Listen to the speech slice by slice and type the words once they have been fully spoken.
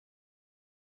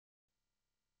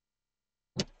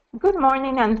Good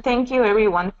morning, and thank you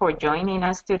everyone for joining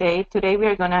us today. Today we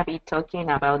are going to be talking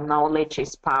about knowledge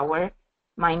is power.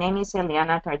 My name is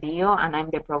Eliana Tardio, and I'm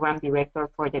the program director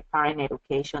for the Parent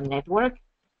Education Network.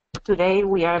 Today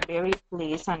we are very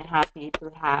pleased and happy to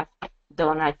have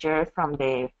Donna Djerf from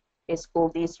the school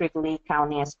district, Lee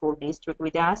County School District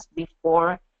with us.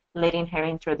 Before letting her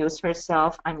introduce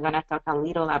herself, I'm going to talk a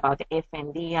little about the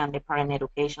FND and the Parent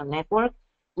Education Network.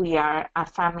 We are a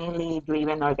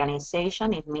family-driven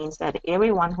organization. It means that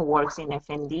everyone who works in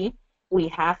FND, we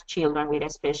have children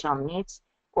with special needs,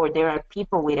 or there are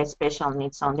people with special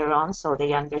needs on their own, so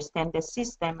they understand the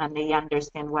system and they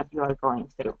understand what you are going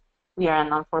through. We are a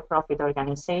non-for-profit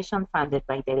organization funded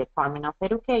by the Department of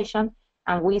Education,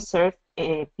 and we serve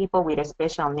people with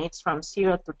special needs from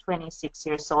 0 to 26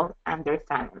 years old and their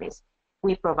families.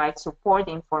 We provide support,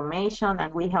 information,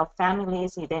 and we help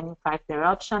families identify their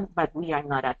options, but we are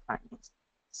not attorneys.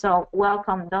 So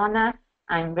welcome, Donna.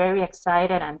 I'm very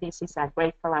excited, and this is a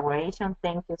great collaboration.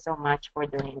 Thank you so much for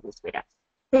doing this with us.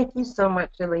 Thank you so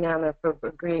much, Eliana, for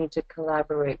agreeing to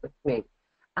collaborate with me.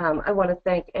 I want to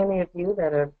thank any of you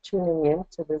that are tuning in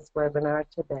to this webinar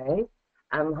today.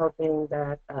 I'm hoping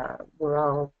that we're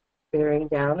all bearing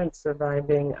down and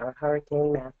surviving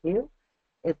Hurricane Matthew.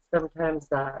 It's sometimes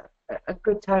a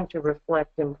good time to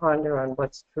reflect and ponder on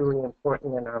what's truly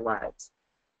important in our lives.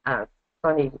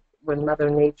 Funny, when Mother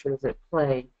Nature is at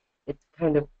play, it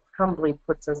kind of humbly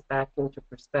puts us back into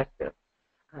perspective.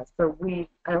 So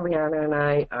Eliana and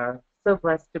I, are so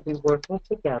blessed to be working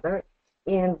together,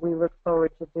 and we look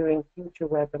forward to doing future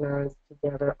webinars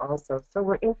together also. So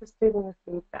we're interested in your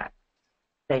feedback.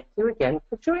 Thank you again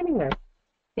for joining us.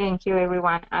 Thank you,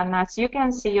 everyone. And as you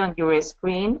can see on your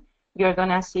screen, you're going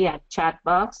to see a chat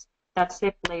box. That's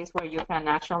the place where you can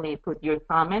actually put your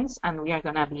comments, and we are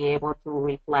going to be able to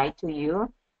reply to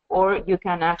you. Or you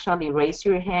can actually raise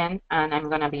your hand, and I'm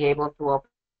going to be able to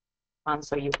open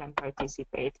so you can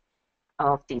participate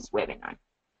of this webinar.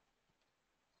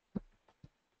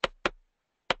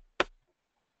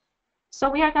 So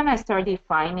we are going to start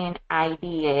defining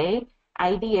IDA.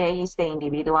 IDA is the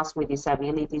Individuals with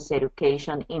Disabilities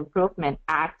Education Improvement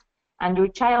Act, and your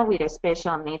child with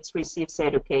special needs receives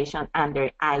education under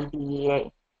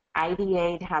IDEA.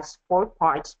 IDEA has 4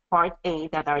 parts. Part A,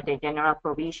 that are the general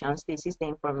provisions. This is the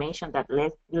information that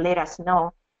let us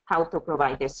know how to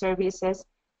provide the services.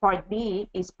 Part B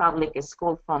is public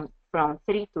school from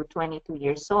 3 to 22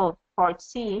 years old. Part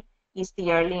C is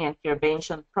the early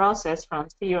intervention process from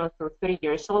 0 to 3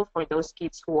 years old for those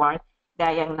kids who are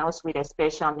diagnosed with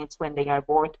special needs when they are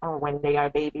born or when they are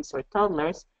babies or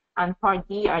toddlers. And Part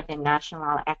D are the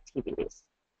national activities.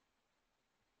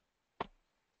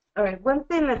 All right, one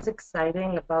thing that's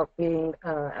exciting about being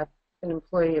an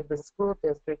employee of the school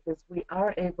district is we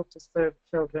are able to serve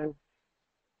children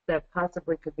that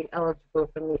possibly could be eligible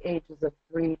from the ages of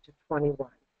 3 to 21.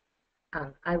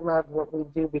 I love what we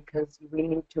do because we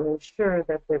need to ensure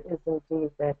that there is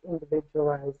indeed that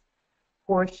individualized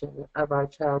portion of our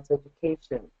child's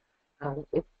education.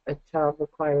 If a child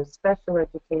requires special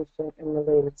education and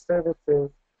related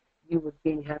services, you would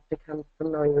have to become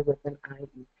familiar with an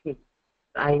IEP.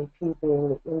 The IEP being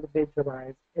the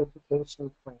Individualized Education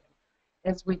Plan.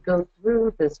 As we go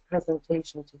through this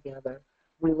presentation together,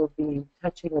 we will be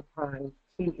touching upon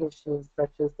key issues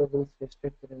such as the least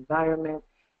restricted environment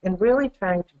and really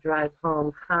trying to drive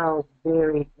home how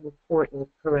very important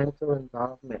parental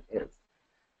involvement is.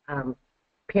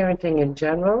 Parenting in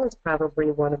general is probably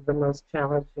one of the most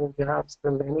challenging jobs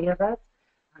for many of us.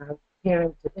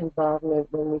 Parent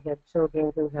involvement when we have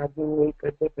children who have unique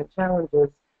or different challenges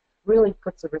really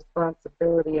puts a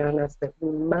responsibility on us that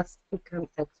we must become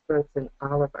experts in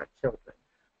all of our children,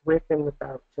 with and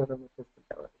without children with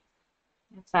disabilities.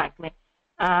 Exactly.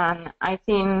 And I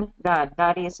think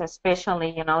that is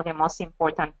especially, the most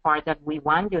important part that we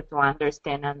want you to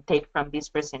understand and take from this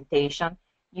presentation.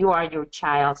 You are your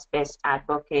child's best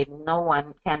advocate. No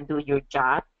one can do your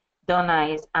job. Donna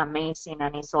is amazing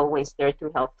and is always there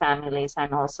to help families.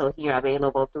 I'm also here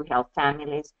available to help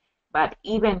families. But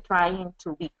even trying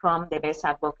to become the best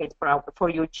advocate for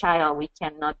your child, we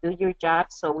cannot do your job.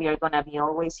 So we are going to be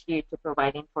always here to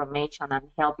provide information and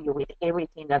help you with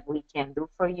everything that we can do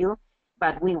for you.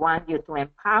 But we want you to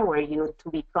empower you to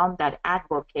become that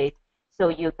advocate so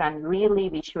you can really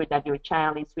be sure that your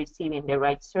child is receiving the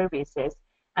right services,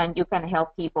 and you can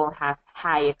help people have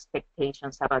high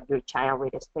expectations about your child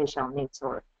with special needs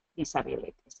or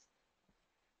disabilities.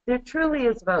 There truly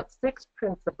is about 6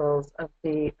 principles of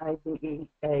the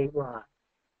IDEA law.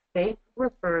 FAPE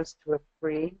refers to a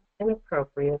free and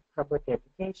appropriate public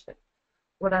education.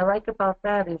 What I like about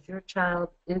that is your child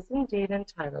is indeed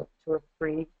entitled to a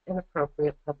free and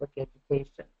appropriate public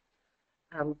education.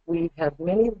 We have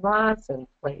many laws in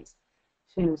place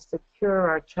to secure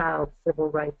our child's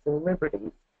civil rights and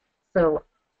liberties. So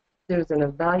there's an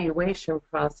evaluation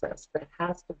process that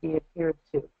has to be adhered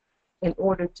to in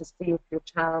order to see if your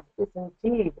child is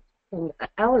indeed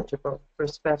eligible for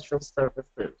special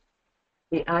services.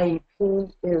 The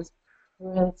IEP is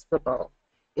principal.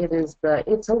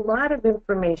 It's a lot of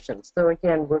information. So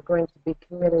again, we're going to be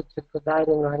committed to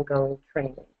providing ongoing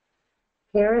training.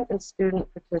 Parent and student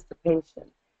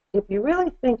participation. If you really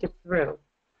think it through,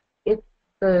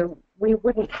 we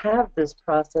wouldn't have this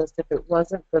process if it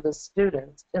wasn't for the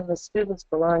students, and the students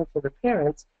belong to the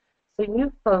parents. So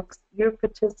you folks, your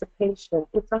participation,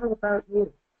 it's all about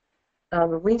you. The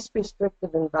least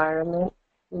restrictive environment,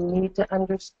 you need to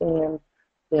understand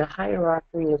the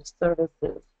hierarchy of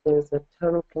services. There's a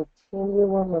total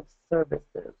continuum of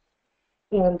services.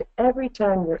 And every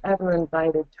time you're ever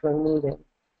invited to a meeting,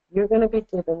 you're going to be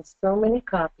given so many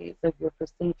copies of your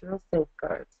procedural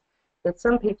safeguards that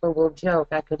some people will joke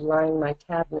I could line my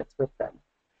cabinets with them.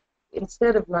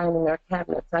 Instead of lining our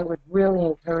cabinets, I would really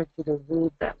encourage you to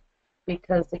read them,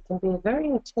 because it can be a very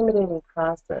intimidating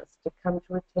process to come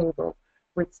to a table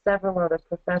with several other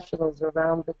professionals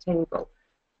around the table.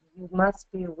 You must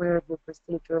be aware of your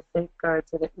procedural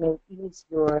safeguards, and it may ease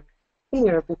your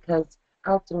fear, because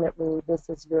ultimately this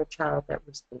is your child that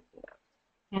we're speaking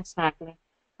of. Exactly.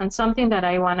 And something that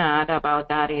I want to add about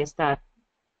that is that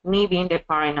me being the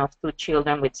parent of 2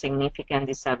 children with significant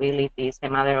disabilities, the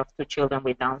mother of 2 children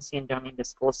with Down syndrome in the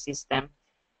school system,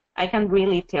 I can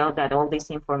really tell that all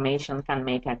this information can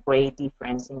make a great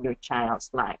difference in your child's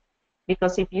life.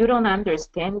 Because if you don't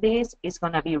understand this, it's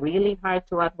going to be really hard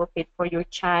to advocate for your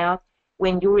child.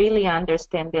 When you really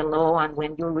understand the law, and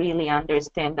when you really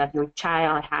understand that your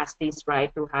child has this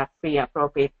right to have free,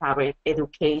 appropriate public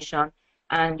education,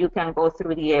 and you can go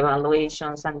through the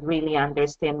evaluations and really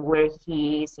understand where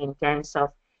he is in terms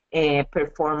of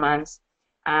performance,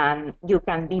 and you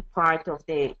can be part of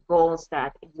the goals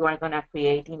that you are going to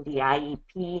create in the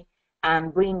IEP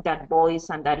and bring that voice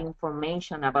and that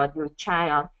information about your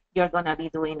child, you're going to be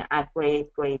doing a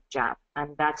great, great job.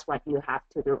 And that's what you have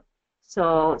to do.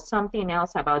 So something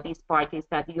else about this part is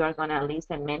that you are going to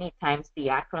listen many times the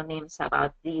acronyms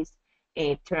about these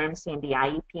terms in the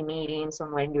IEP meetings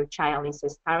on when your child is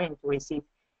starting to receive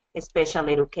special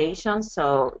education.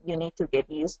 So you need to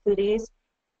get used to this.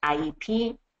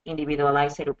 IEP,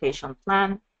 Individualized Education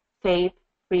Plan; FAPE,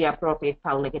 Free Appropriate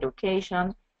Public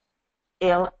Education;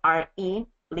 LRE,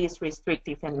 Least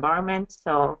Restrictive Environment.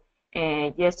 So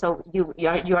yes, so you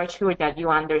are sure that you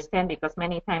understand, because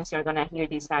many times you're going to hear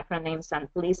these acronyms, and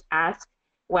please ask,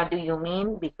 what do you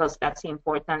mean? Because that's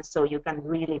important, so you can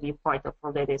really be part of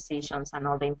all the decisions and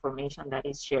all the information that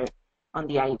is shared on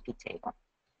the IEP table.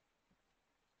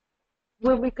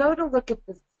 When we go to look at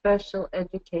the special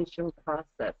education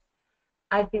process,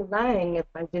 I'd be lying if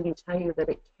I didn't tell you that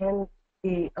it can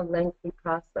be a lengthy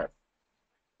process.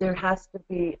 There has to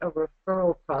be a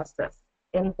referral process,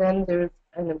 and then there's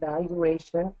an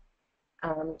evaluation,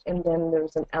 and then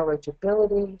there's an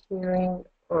eligibility hearing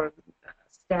or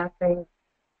staffing.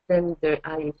 Then the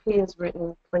IEP is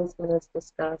written, placement is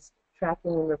discussed,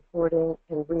 tracking and reporting,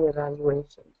 and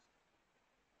reevaluations.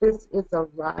 This is a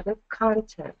lot of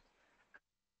content.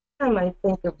 Every time I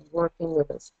think of working with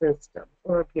a system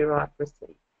or a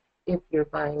bureaucracy, if you're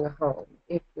buying a home,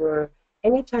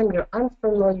 anytime you're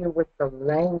unfamiliar with the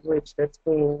language that's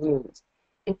being used,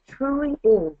 it truly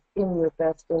is in your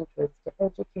best interest to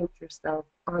educate yourself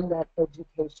on that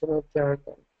educational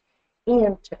jargon,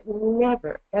 and to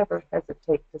never, ever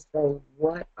hesitate to say,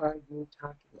 what are you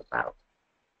talking about?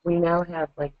 We now have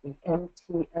like the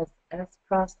MTSS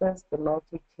process, the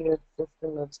multi-tiered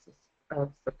system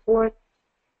of support.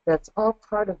 That's all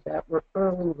part of that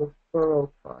early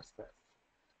referral process.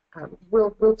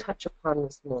 We'll touch upon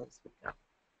this more as we go.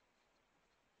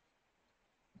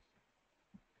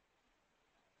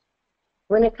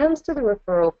 When it comes to the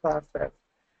referral process,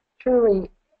 truly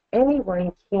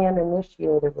anyone can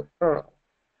initiate a referral.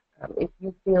 If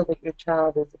you feel that your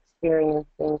child is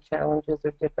experiencing challenges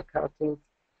or difficulties,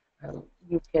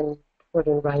 you can put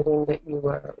in writing that you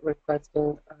are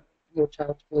requesting your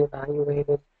child to be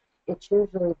evaluated. It's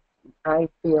usually, I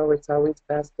feel it's always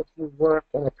best if you work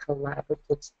in a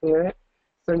collaborative spirit.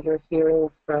 So you're hearing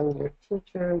from your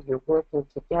teacher, you're working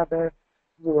together,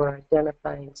 you are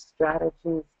identifying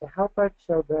strategies to help our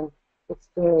children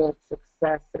experience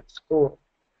success at school.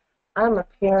 I'm a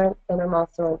parent and I'm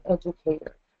also an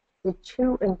educator. The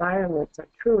two environments are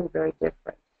truly very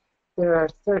different. There are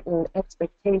certain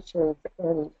expectations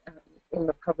and in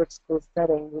the public school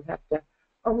setting, you have to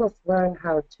almost learn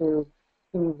how to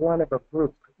be one of a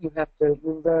group. You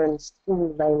learn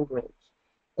school language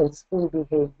and school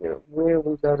behavior, where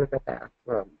we go to the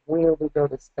bathroom, where we go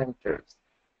to centers.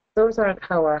 Those aren't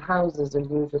how our houses are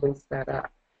usually set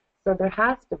up. So there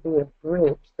has to be a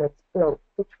bridge that's built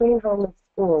between home and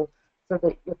school so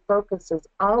that your focus is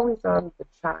always on the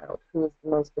child, who is the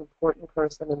most important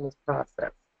person in this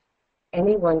process.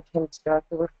 Anyone can start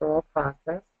the referral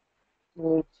process.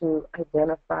 You need to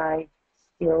identify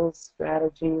skills,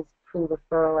 strategies,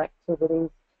 pre-referral activities,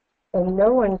 and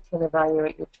no one can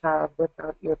evaluate your child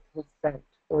without your consent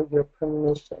or your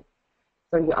permission.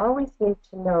 So you always need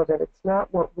to know that it's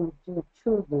not what we do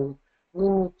to you. We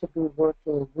need to be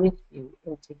working with you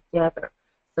and together.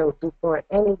 So before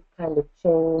any kind of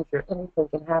change or anything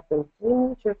can happen, we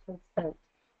need your consent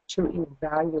to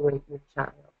evaluate your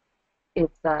child.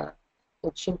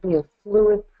 It should be a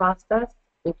fluid process.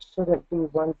 It shouldn't be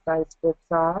one size fits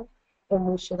all. And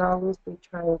we should always be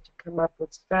trying to come up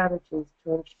with strategies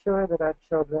to ensure that our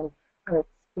children are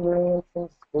experiencing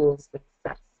school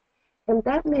success. And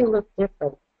that may look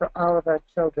different for all of our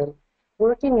children.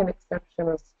 Working in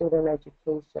exceptional student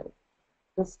education,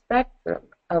 the spectrum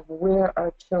of where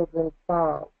our children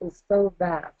fall is so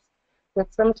vast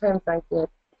that sometimes I get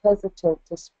hesitant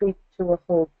to speak to a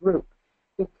whole group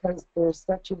because there's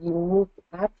such a unique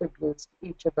attributes to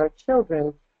each of our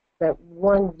children that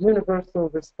one universal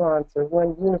response or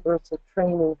one universal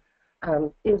training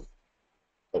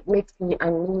it makes me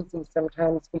uneasy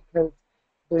sometimes because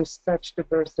there's such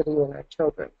diversity in our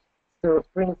children. So it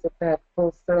brings it back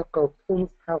full circle. Please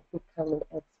help become an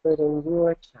expert in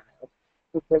your child,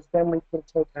 because then we can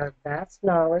take our vast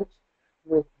knowledge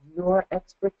with your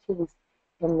expertise,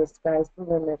 and the sky's the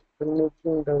limit for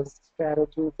making those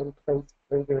strategies in place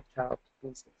for your child to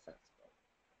be successful.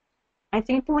 I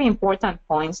think two important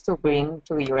points to bring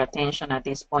to your attention at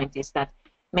this point is that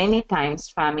many times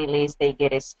families, they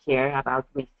get scared about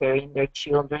referring their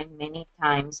children. Many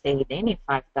times they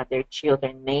identify that their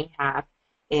children may have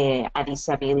a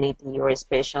disability or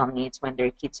special needs when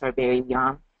their kids are very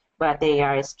young, but they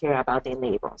are scared about the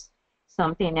labels.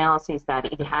 Something else is that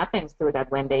it happens too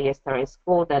that when they start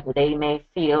school that they may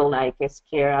feel like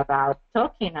scared about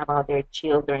talking about their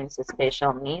children's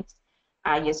special needs.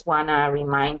 I just want to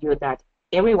remind you that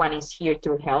everyone is here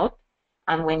to help.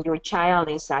 And when your child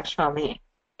is actually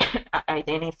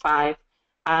identified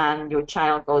and your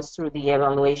child goes through the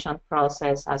evaluation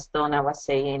process, as Donna was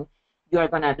saying, you are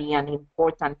going to be an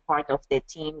important part of the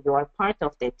team. You are part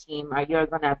of the team, or you're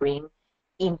going to bring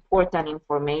important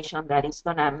information that is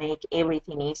going to make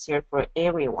everything easier for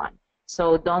everyone.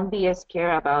 So don't be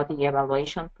scared about the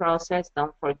evaluation process.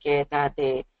 Don't forget that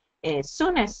as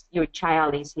soon as your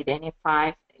child is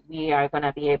identified, we are going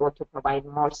to be able to provide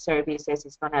more services.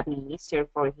 It's going to be easier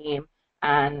for him.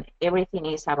 And everything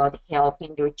is about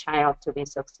helping your child to be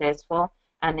successful.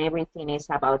 And everything is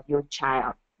about your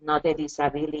child, not the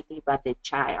disability, but the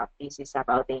child. This is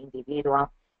about the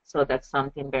individual. So that's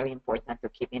something very important to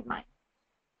keep in mind.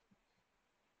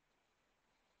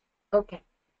 Okay,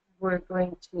 we're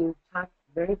going to talk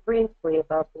very briefly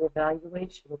about the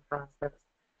evaluation process.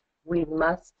 We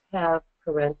must have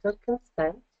parental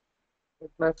consent.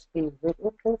 It must be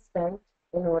written consent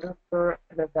in order for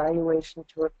an evaluation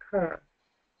to occur.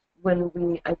 When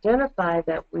we identify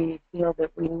that we feel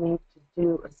that we need to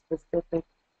do a specific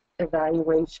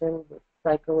evaluation with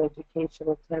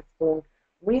psychoeducational testing,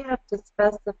 we have to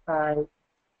specify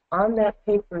on that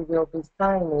paper you'll be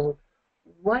signing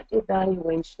what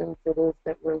evaluations it is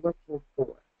that we're looking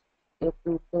for. If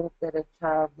we think that a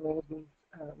child may be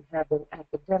having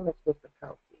academic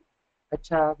difficulty, a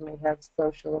child may have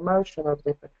social emotional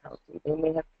difficulty, they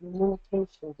may have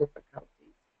communication difficulties.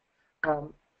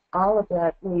 All of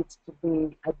that needs to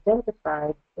be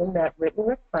identified in that written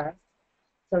request,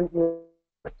 so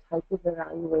what type of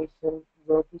evaluation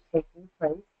will be taking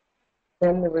place.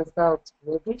 Then the results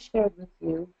will be shared with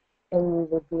you, and you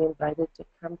will be invited to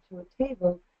come to a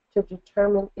table to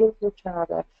determine if your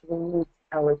child actually meets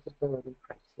eligibility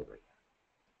criteria.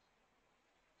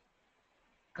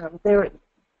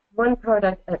 One part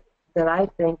that I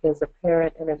think as a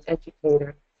parent and an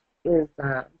educator is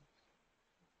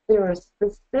there are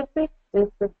specific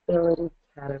disability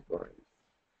categories.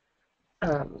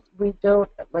 We don't,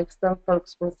 like some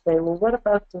folks will say, well, what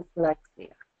about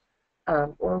dyslexia?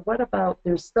 Or what about,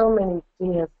 there's so many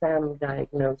DSM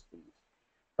diagnoses.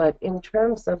 But in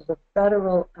terms of the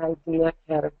federal IDEA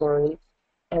categories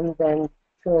and then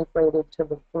translated to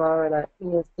the Florida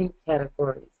ESE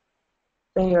categories,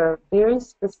 they are very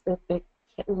specific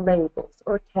labels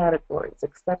or categories,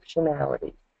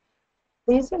 exceptionalities.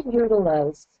 These are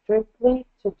utilized strictly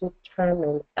to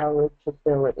determine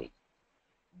eligibility.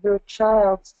 Your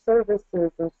child's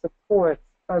services and supports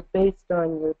are based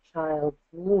on your child's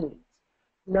needs,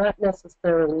 not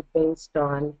necessarily based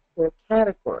on their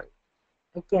category.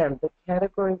 Again, the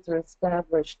categories are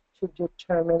established to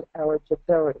determine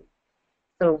eligibility.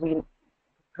 So we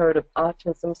heard of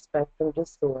autism spectrum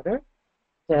disorder,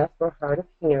 deaf or hard of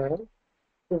hearing.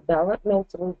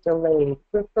 Developmentally delayed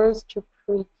refers to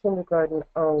pre-kindergarten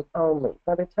only.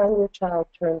 By the time your child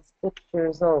turns 6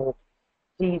 years old,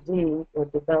 DD, or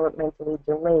developmentally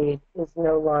delayed, is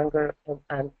no longer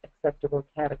an acceptable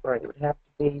category. It would have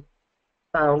to be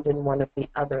found in one of the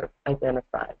other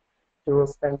identified: dual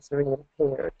sensory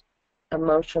impaired,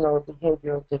 emotional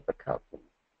behavioral difficulties,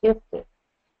 gifted,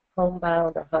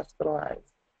 homebound or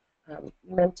hospitalized,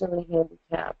 mentally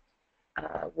handicapped,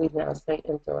 we now say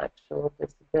intellectual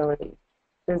disability,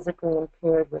 physically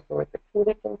impaired with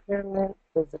orthopedic impairment,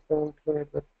 physically impaired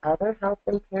with other health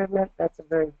impairment. That's a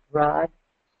very broad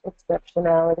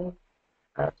exceptionality.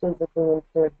 Physically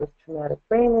impaired with traumatic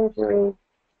brain injury,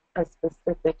 a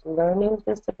specific learning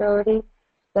disability.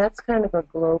 That's kind of a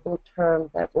global term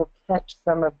that will catch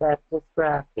some of that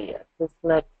dysgraphia,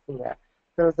 dyslexia,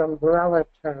 those umbrella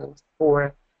terms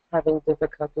for having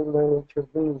difficulty learning to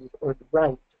read or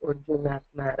write or do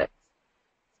mathematics.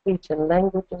 Speech and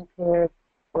language impaired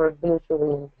or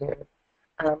visually impaired.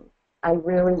 I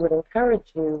really would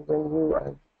encourage you, when you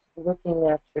are looking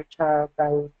at your child's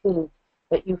IEP,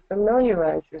 that you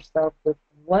familiarize yourself with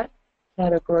what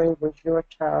category was your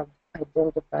child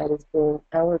identified as being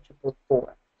eligible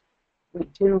for. We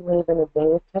do live in a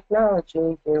day of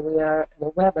technology. Here we are in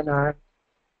a webinar.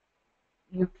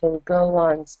 You can go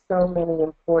on so many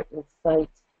important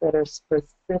sites that are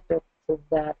specific to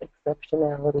that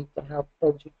exceptionality to help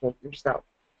educate yourself.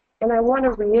 And I want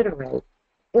to reiterate,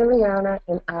 Eliana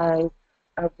and I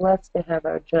are blessed to have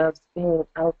our jobs being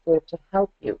out there to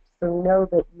help you. So know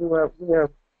that we are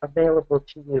available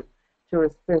to you to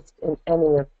assist in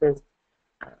any of this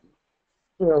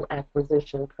skill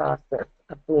acquisition process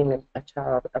of being a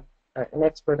child, an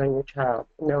expert on your child,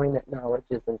 knowing that knowledge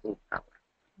is indeed power.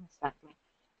 Exactly.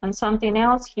 And something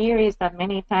else here is that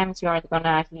many times you are going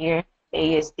to hear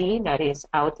ASD, that is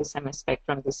autism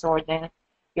spectrum disorder.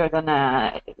 You're going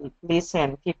to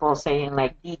listen people saying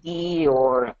like DD,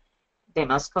 or the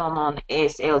most common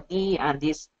SLD, and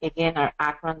these again are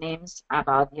acronyms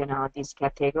about these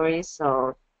categories.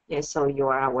 So yes, so you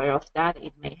are aware of that.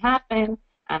 It may happen,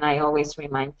 and I always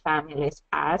remind families: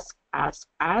 ask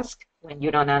when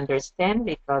you don't understand,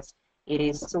 because it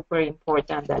is super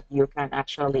important that you can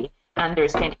actually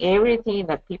understand everything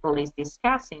that people is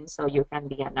discussing, so you can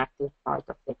be an active part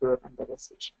of the group and the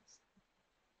decisions.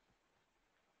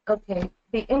 Okay,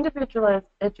 the individualized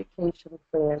education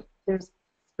plan, there's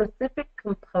specific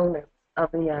components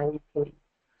of the IEP.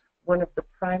 One of the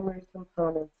primary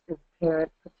components is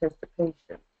parent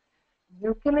participation.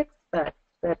 You can expect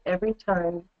that every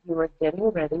time you are getting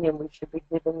ready, and we should be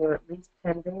giving you at least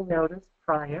 10-day notice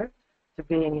prior to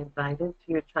being invited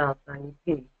to your child's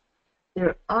IEP,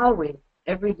 they're always,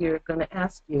 every year, going to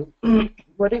ask you,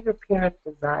 what are your parent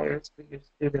desires for your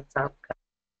student's outcome?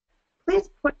 Please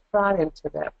put thought into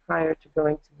that prior to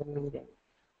going to the meeting.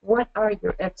 What are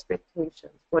your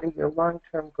expectations? What are your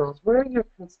long-term goals? Where are your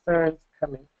concerns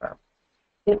coming from?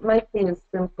 It might be as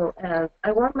simple as,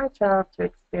 I want my child to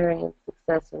experience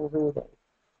success in reading.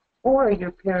 Or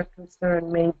your parent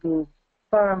concern may be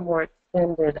far more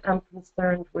extended. I'm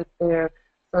concerned with their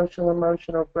social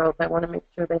emotional growth. I want to make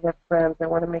sure they have friends. I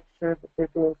want to make sure that they're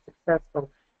being successful.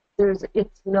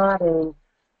 It's not a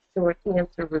short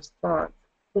answer response.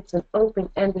 It's an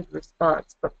open-ended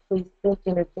response, but please think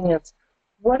in advance.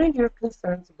 What are your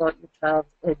concerns about your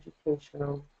child's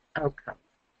educational outcomes?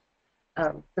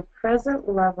 The present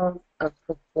levels of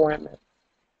performance.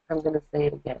 I'm going to say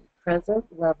it again. Present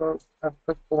levels of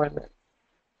performance.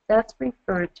 That's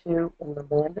referred to in the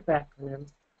land of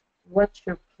acronyms. What's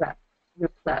your PLEP? Your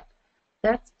PLEP.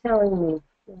 That's telling me,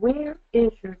 where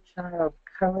is your child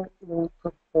currently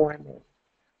performing?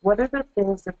 What are the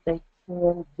things that they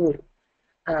can do?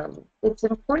 It's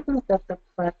important that the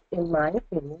PLEP, in my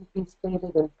opinion, be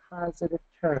stated in positive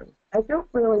terms. I don't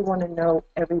really want to know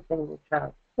everything your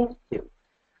child can't do.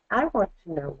 I want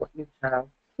to know what your child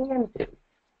can do,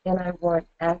 and I want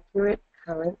accurate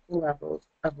current levels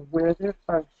of where they're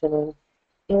functioning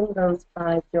in those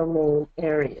 5 domain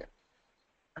areas.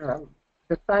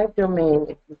 The 5 domain,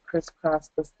 if you crisscross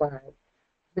the slide,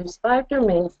 there's 5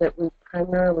 domains that we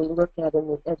primarily look at in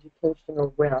the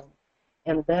educational realm,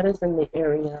 and that is in the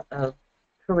area of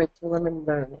curriculum and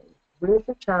learning. Where's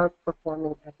your child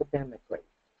performing academically?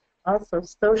 Also,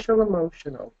 social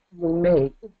emotional.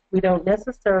 We don't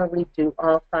necessarily do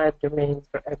all 5 domains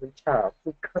for every child.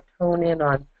 We hone in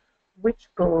on which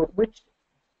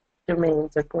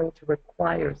domains are going to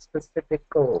require specific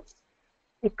goals.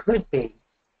 It could be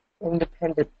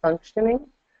independent functioning,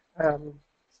 um,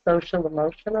 social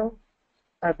emotional,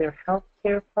 other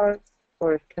healthcare parts,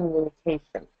 or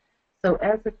communication. So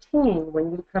as a team,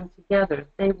 when you come together,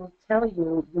 they will tell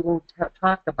you, you will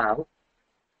talk about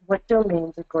what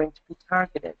domains are going to be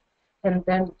targeted. And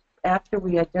then after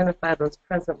we identify those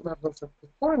present levels of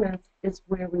performance is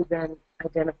where we then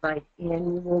identify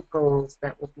annual goals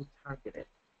that will be targeted.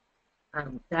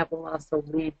 That will also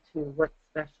lead to what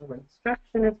special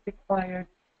instruction is required,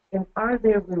 and are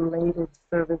there related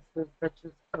services such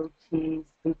as OT,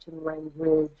 speech and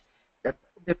language?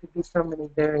 There could be so many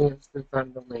variances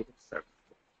on related services.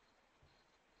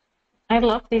 I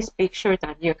love this picture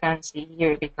that you can see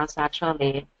here because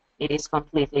actually it is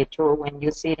completely true. When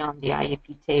you sit on the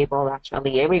IEP table,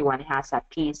 actually everyone has a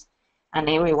piece, and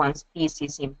everyone's piece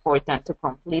is important to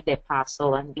complete the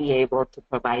puzzle and be able to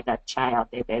provide that child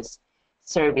the best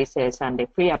services and the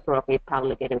free appropriate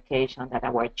public education that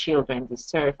our children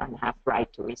deserve and have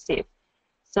right to receive.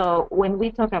 So when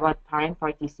we talk about parent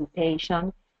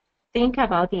participation, think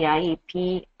about the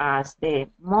IEP as the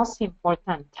most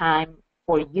important time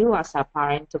for you as a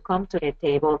parent to come to the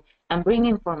table and bring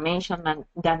information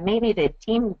that maybe the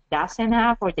team doesn't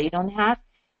have or they don't have,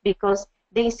 because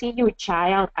they see your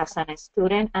child as a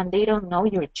student and they don't know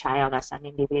your child as an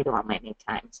individual many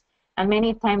times. And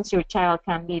many times your child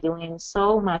can be doing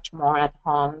so much more at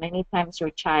home. Many times your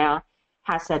child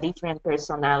has a different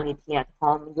personality at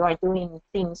home. You are doing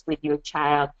things with your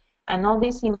child, and all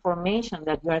this information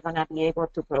that you're going to be able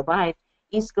to provide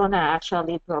is going to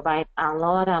actually provide a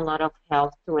lot of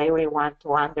help to everyone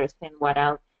to understand what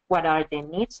are the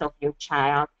needs of your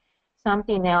child.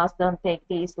 Something else, don't take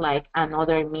this like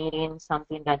another meeting,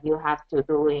 something that you have to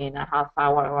do in a half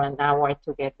hour or an hour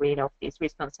to get rid of this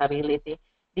responsibility.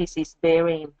 This is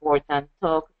very important.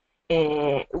 Talk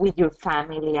with your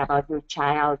family about your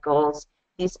child goals.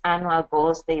 These annual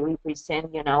goals, they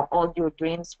represent, all your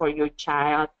dreams for your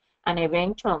child. And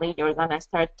eventually you're going to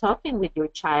start talking with your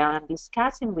child and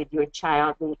discussing with your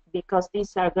child, because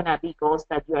these are going to be goals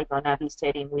that you're going to be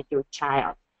setting with your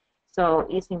child. So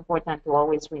it's important to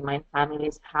always remind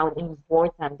families how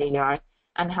important they are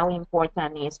and how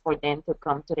important it is for them to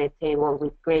come to the table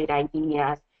with great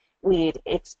ideas, with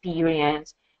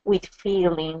experience, with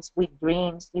feelings, with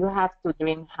dreams. You have to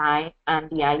dream high, and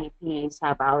the IEP is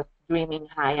about dreaming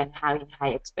high and having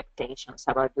high expectations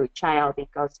about your child,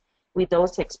 because with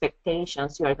those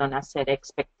expectations, you are going to set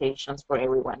expectations for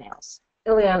everyone else.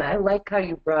 Eliana, I like how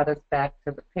you brought us back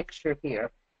to the picture here,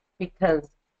 because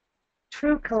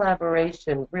true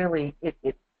collaboration really,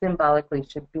 it symbolically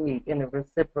should be in a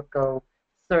reciprocal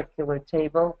circular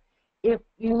table. If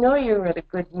you know you're at a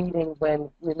good meeting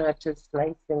when you're not just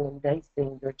slicing and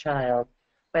dicing your child,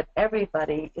 but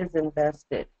everybody is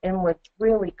invested. And what's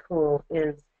really cool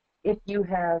is if you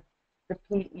have the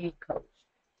PE coach,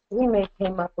 he may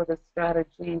came up with a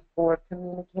strategy for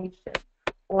communication,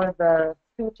 or the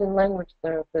speech and language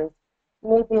therapist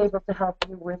may be able to help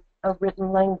you with a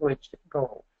written language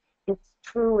goal. It's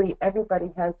truly,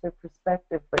 everybody has their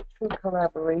perspective, but true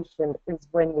collaboration is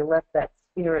when you let that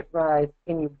spirit rise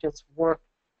and you just work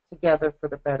together for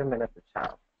the betterment of the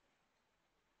child.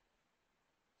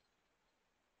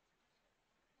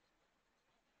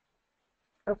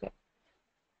 Okay.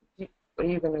 Are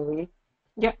you going to read?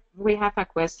 Yeah, we have a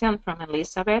question from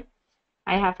Elizabeth.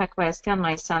 I have a question.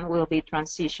 My son will be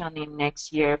transitioning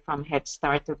next year from Head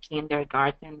Start to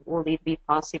kindergarten. Will it be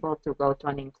possible to go to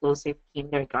an inclusive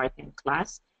kindergarten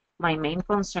class? My main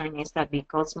concern is that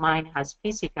because mine has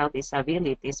physical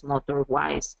disabilities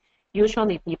motor-wise,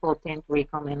 usually people tend to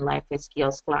recommend life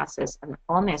skills classes, and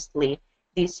honestly,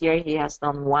 this year he has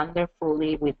done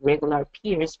wonderfully with regular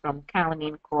peers from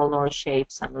counting, color,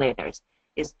 shapes, and letters.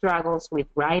 He struggles with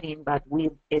writing, but we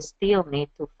still need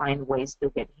to find ways to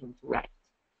get him to write.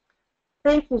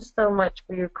 Thank you so much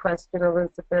for your question,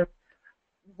 Elizabeth.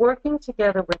 Working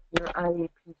together with your IEP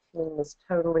team is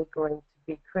totally going to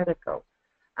be critical.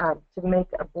 To make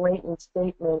a blatant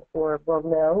statement, or, well,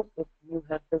 no, if you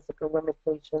have physical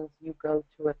limitations, you go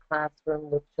to a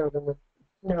classroom with children with,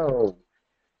 no.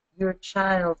 Your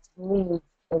child's needs,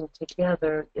 and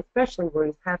together, especially where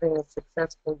he's having a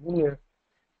successful year,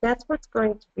 that's what's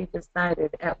going to be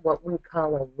decided at what we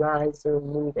call a riser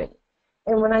meeting.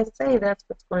 And when I say that's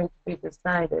what's going to be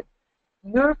decided,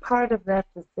 you're part of that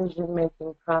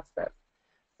decision-making process.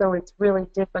 So it's really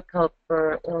difficult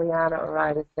for Eliana or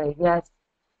I to say yes,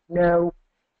 no.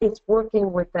 It's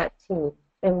working with that team.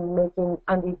 and making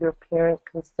under your parent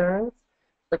concerns.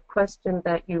 The question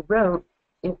that you wrote,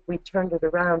 if we turned it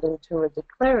around into a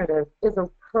declarative, is a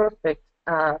perfect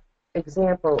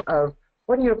example of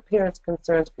what are your parents'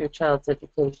 concerns for your child's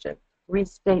education.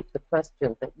 Restate the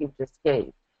question that you just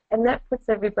gave. And that puts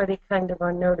everybody kind of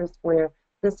on notice where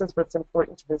this is what's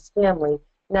important to this family.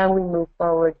 Now we move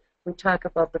forward. We talk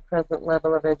about the present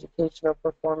level of educational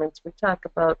performance. We talk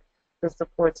about the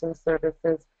supports and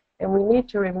services. And we need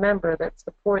to remember that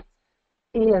supports,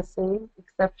 ESE,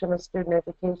 Exceptional Student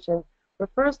Education,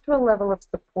 refers to a level of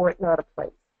support, not a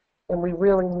place. And we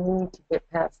really need to get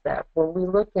past that. When we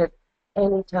look at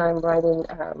any time writing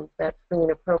that free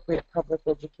and appropriate public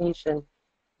education,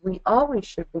 we always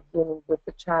should begin with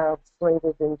the child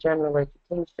slated in general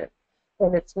education.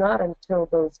 And it's not until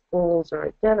those goals are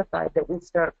identified that we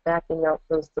start backing out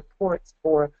those supports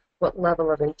for what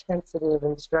level of intensity of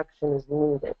instruction is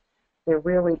needed. There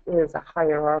really is a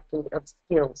hierarchy of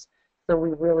skills. So we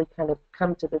really kind of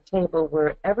come to the table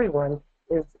where everyone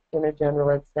is in a general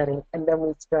ed setting, and then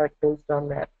we start based on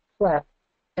that PLEP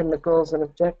and the goals and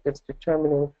objectives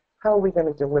determining how are we going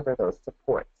to deliver those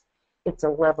supports. It's a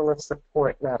level of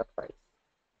support, not a place.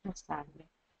 Exactly.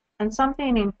 And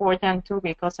something important too,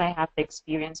 because I have the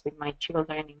experience with my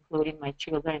children, including my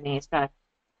children, is that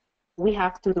we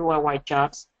have to do our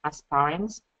jobs as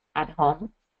parents at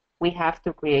home. We have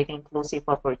to create inclusive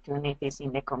opportunities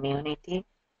in the community.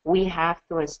 We have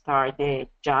to start the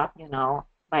job,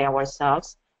 by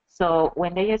ourselves. So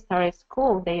when they start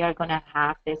school, they are going to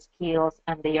have the skills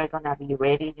and they are going to be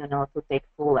ready, to take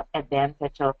full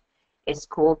advantage of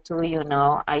school too.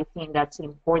 I think that's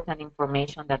important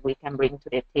information that we can bring to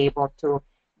the table too.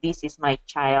 This is my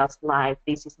child's life.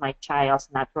 This is my child's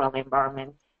natural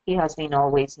environment. He has been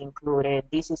always included.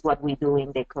 This is what we do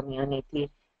in the community.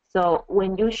 So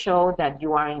when you show that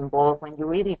you are involved, when you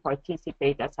really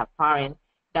participate as a parent,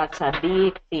 that's a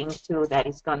big thing too that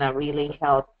is going to really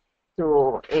help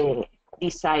to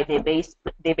decide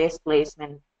the best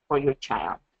placement for your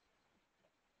child.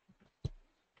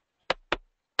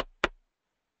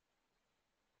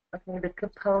 Okay, the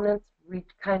components, we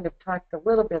kind of talked a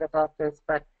little bit about this,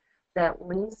 but that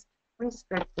least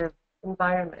restrictive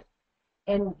environment.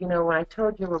 And, when I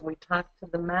told you when we talked to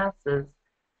the masses,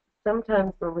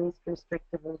 sometimes the least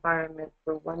restrictive environment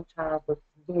for one child looks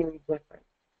very different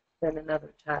than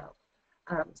another child.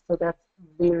 So that's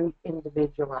very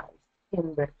individualized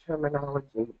in the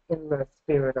terminology, in the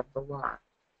spirit of the law.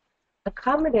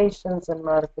 Accommodations and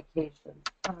modifications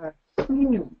are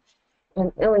huge.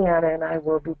 And Eliana and I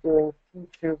will be doing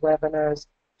future webinars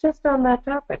just on that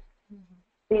topic.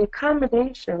 Mm-hmm. The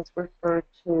accommodations refer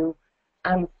to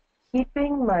I'm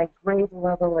keeping my grade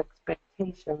level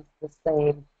expectations the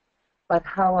same, but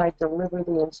how I deliver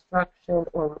the instruction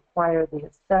or require the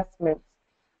assessments,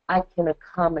 I can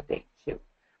accommodate you.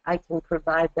 I can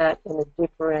provide that in a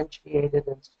differentiated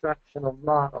instructional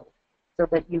model so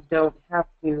that you don't have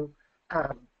to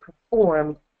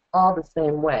perform all the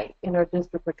same way. In our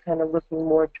district, we're kind of looking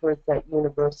more towards that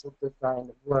universal design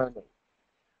of learning.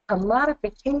 A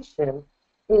modification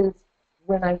is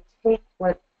when I take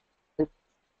what the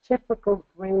typical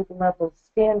grade level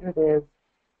standard is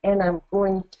and I'm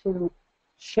going to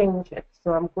change it.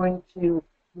 So I'm going to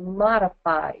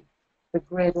modify the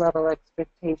grade level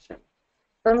expectation.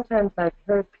 Sometimes I've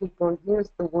heard people use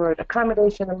the word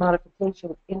accommodation and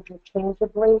modification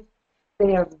interchangeably.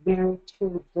 They are very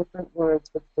two different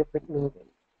words with different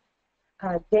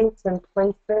meanings. Dates and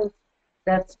places,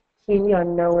 that's key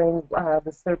on knowing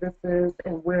the services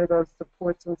and where those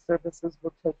supports and services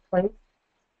will take place.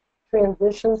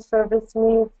 Transition service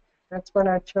needs, that's when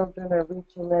our children are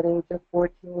reaching that age of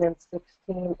 14 and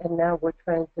 16, and now we're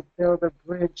trying to build a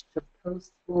bridge to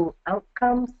post-school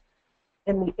outcomes.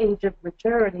 And the age of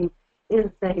maturity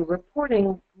is a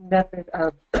reporting method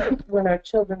of when our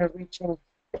children are reaching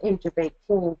the age of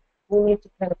 18, we need to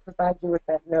kind of provide you with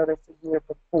that notice a year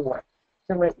before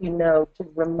to let you know, to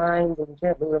remind and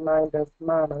gently remind us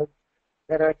mamas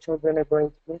that our children are going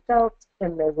to be adults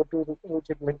and they will be the age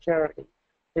of maturity.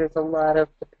 There's a lot of,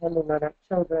 depending on our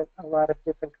children, a lot of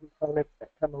different components that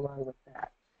come along with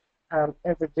that.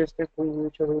 As a district, we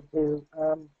usually do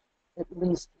at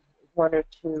least one or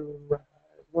two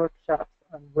workshops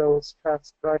on roles,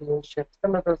 trust, guardianship,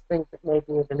 some of those things that may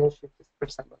be of an issue just for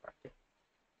some of our kids.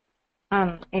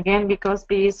 Again, because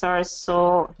this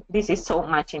is so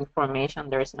much information,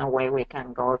 there's no way we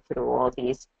can go through all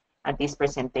these at this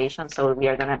presentation. So we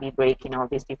are going to be breaking all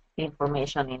this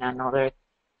information in another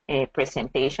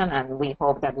presentation, and we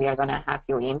hope that we are going to have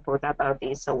your input about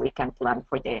this so we can plan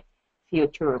for the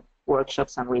future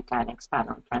workshops and we can expand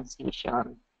on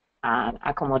transition and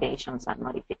accommodations and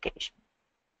modification.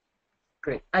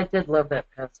 Great. I did love that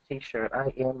past T-shirt.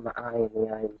 I am the I in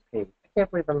the IEP. I can't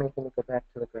believe I'm making it go back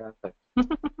to the graphic.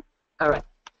 All right.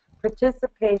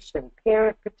 Participation,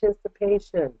 parent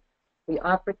participation. The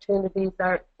opportunities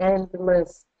are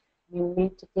endless. You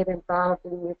need to get involved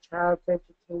in your child's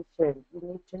education. You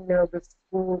need to know the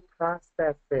school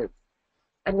processes.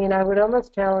 I mean, I would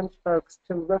almost challenge folks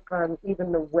to look on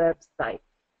even the website.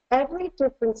 Every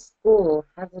different school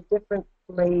has a different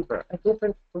flavor, a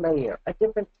different flair, a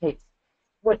different taste.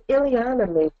 What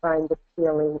Eliana may find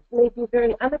appealing may be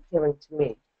very unappealing to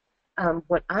me.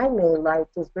 What I may like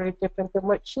is very different than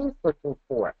what she's looking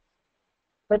for.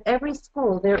 But every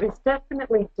school, there is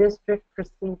definitely district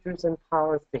procedures and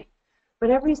policy. But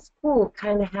every school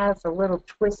kind of has a little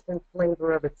twist and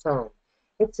flavor of its own.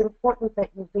 It's important that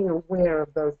you be aware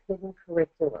of those hidden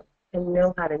curriculum and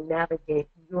know how to navigate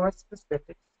your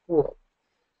specific school.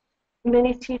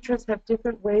 Many teachers have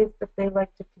different ways that they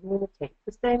like to communicate,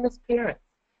 the same as parents.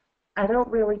 I don't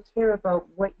really care about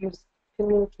what your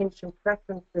communication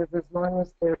preference is as long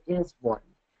as there is one.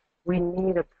 We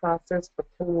need a process for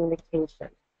communication.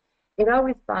 It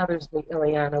always bothers me,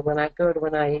 Eliana, when I go to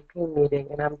an IEP meeting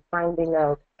and I'm finding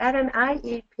out at an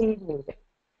IEP meeting,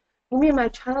 you mean my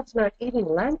child's not eating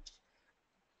lunch?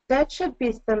 That should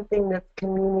be something that's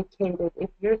communicated. If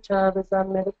your child is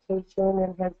on medication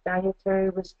and has dietary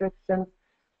restrictions,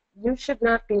 you should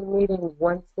not be meeting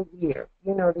once a year.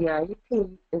 You know, the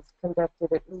IEP is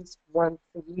conducted at least once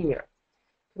a year.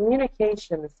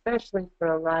 Communication, especially for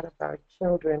a lot of our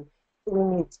children, we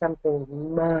need something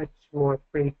much more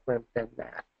frequent than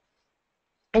that.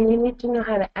 And you need to know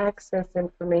how to access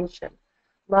information.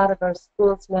 A lot of our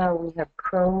schools now, we have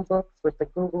Chromebooks with the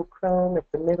Google Chrome at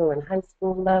the middle and high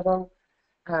school level.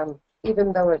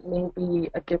 Even though it may be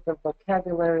a different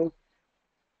vocabulary,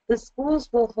 the schools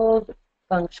will hold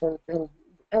functions, and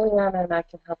Eliana and I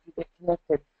can help you get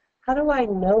connected. How do I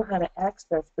know how to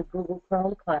access the Google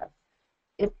Chrome class?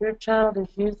 If your child is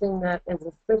using that as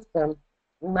a system,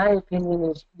 my opinion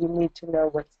is you need to know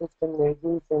what system they're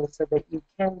using so that you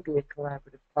can be a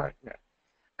collaborative partner.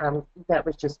 That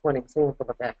was just one example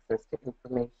of access to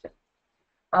information.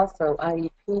 Also,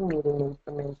 IEP meeting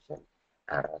information.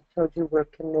 I told you we're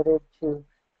committed to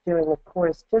doing a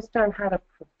course just on how to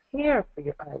prepare for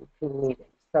your IEP meeting.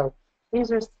 So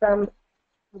these are some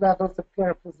levels of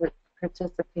parent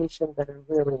participation that are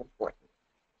really important.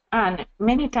 And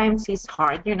many times it's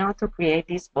hard, to create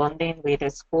this bonding with the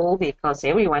school because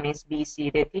everyone is busy.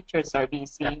 The teachers are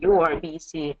busy. You are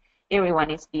busy. Everyone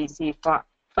is busy.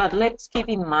 But let's keep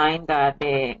in mind that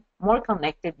the more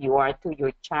connected you are to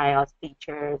your child's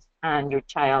teachers and your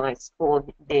child at school,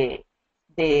 the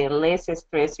less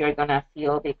stress you're going to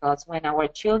feel, because when our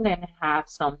children have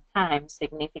sometimes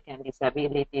significant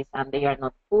disabilities and they are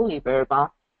not fully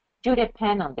verbal, you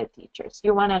depend on the teachers.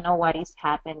 You want to know what is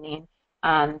happening.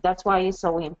 And that's why it's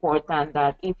so important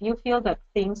that if you feel that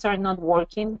things are not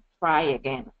working, try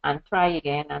again and try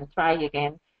again and try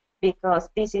again, because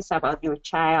this is about your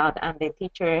child and the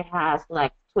teacher has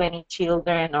like 20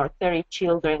 children or 30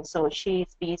 children, so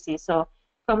she's busy. So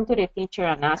come to the teacher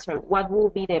and ask her, what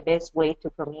will be the best way to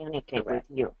communicate with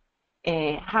you?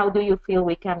 How do you feel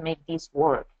we can make this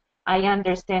work? I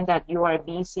understand that you are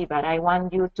busy, but I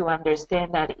want you to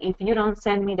understand that if you don't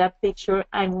send me that picture,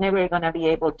 I'm never going to be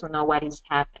able to know what is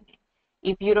happening.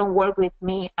 If you don't work with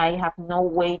me, I have no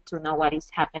way to know what is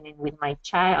happening with my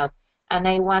child, and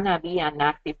I want to be an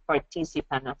active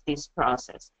participant of this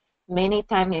process. Many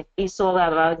times it's all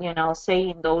about,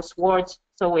 saying those words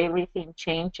so everything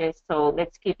changes. So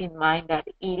let's keep in mind that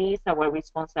it is our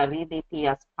responsibility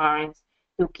as parents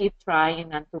to keep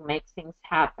trying and to make things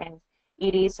happen.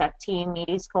 It is a team, it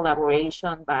is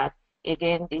collaboration, but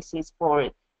again, this is for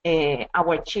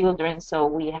our children, so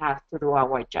we have to do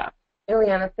our job.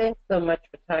 Eliana, thanks so much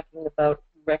for talking about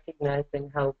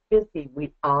recognizing how busy we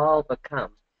all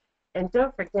become. And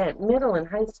don't forget, middle and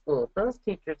high school, those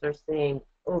teachers are seeing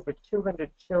over 200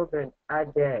 children a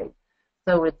day.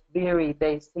 So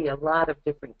they see a lot of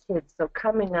different kids. So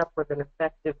coming up with an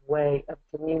effective way of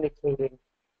communicating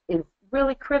is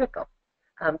really critical.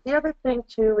 The other thing,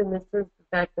 too, and this is the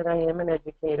fact that I am an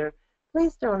educator,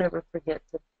 please don't ever forget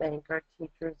to thank our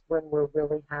teachers when we're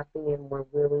really happy and we're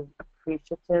really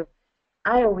appreciative.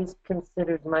 I always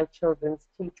considered my children's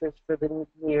teachers for the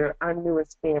year our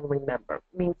newest family member.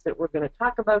 It means that we're going to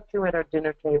talk about you at our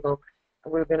dinner table,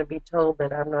 and we're going to be told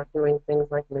that I'm not doing things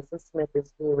like Mrs. Smith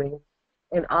is doing,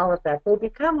 and all of that. They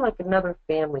become like another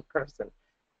family person.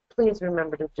 Please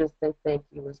remember to just say thank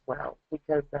you as well,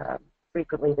 because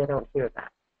frequently they don't hear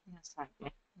that.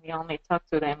 Exactly. We only talk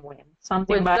to them when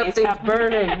something's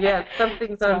burning. Yes,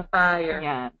 something's on fire.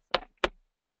 Yeah.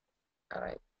 All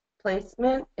right.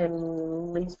 placement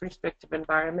in least restrictive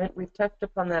environment. We've touched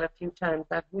upon that a few times.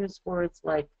 I've used words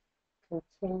like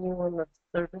continuum of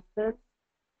services.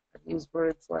 I've used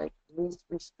words like least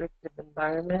restrictive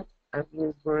environment. I've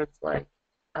used words like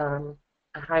a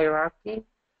hierarchy.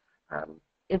 Um,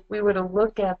 if we were to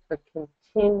look at the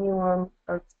continuum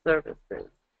of services,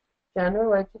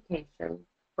 general education,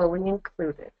 fully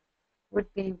included,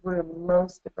 would be where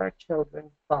most of our children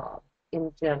fall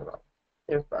in general.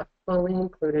 They're a fully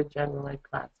included general ed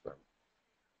classroom.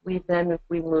 We then, if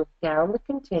we move down the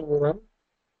continuum,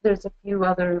 there's a few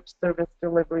other service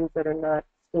deliveries that are not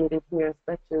stated here,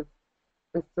 such as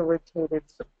facilitated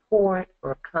support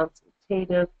or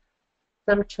consultative.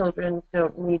 Some children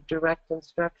don't need direct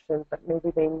instruction, but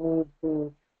maybe they need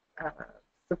the uh,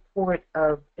 support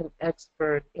of an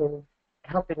expert in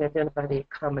helping identify the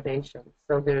accommodations.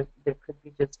 So there could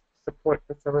be just support,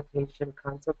 facilitation,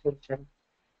 consultation.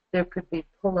 There could be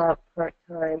pull-out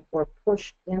part-time or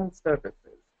push-in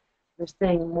services. We're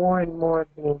seeing more and more of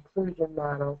the inclusion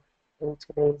model in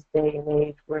today's day and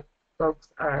age where folks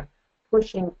are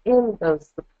pushing in those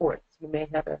supports. You may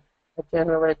have a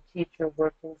general ed teacher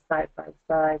working side by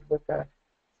side with a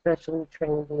specially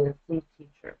trained ESE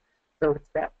teacher. So it's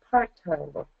that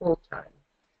part-time or full-time.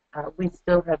 We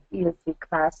still have ESE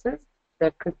classes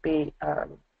that could be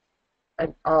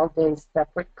an all-day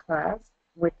separate class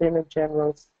within a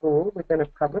general school, within a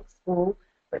public school,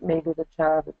 but maybe the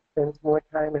child spends more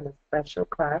time in a special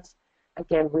class.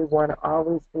 Again, we want to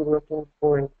always be looking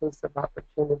for inclusive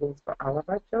opportunities for all of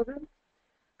our children.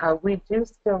 We do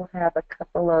still have a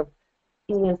couple of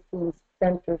ESE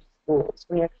center schools.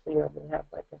 We actually only have,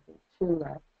 like, I think, 2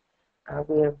 left.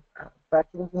 We have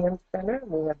Buckingham Center,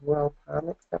 and we have Royal Palm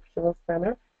Exceptional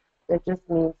Center. That just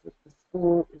means that the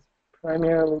school is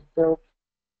primarily built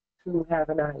to have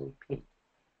an IEP.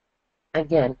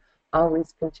 Again,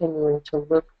 always continuing to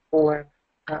look for,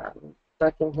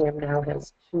 Buckingham now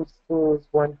has 2 schools,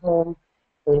 1 home.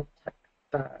 They've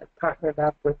partnered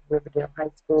up with Riverdale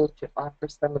High School to offer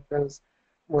some of those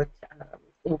more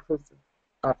inclusive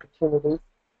opportunities.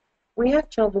 We have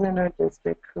children in our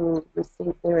district who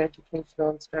receive their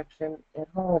educational instruction at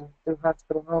home through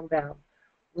hospital homebound.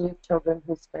 We have children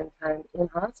who spend time in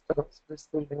hospitals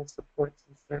receiving supports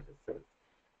and services.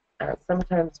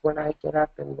 Sometimes when I get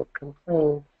up and would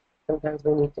complain, sometimes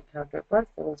we need to count our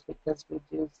blessings because we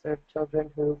do serve children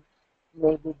who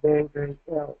may be very, very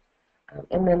ill.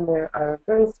 And then there are a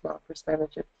very small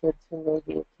percentage of kids who may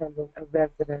be attending a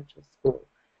residential school.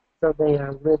 So they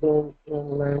are living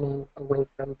and learning away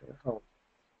from their home.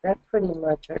 That pretty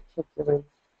much articulates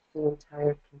the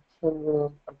entire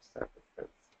continuum of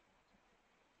services.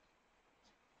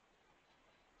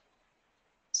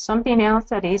 Something else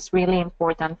that is really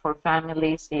important for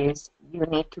families is you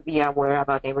need to be aware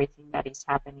about everything that is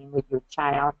happening with your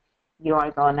child. You are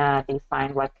going to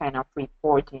define what kind of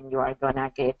reporting you are going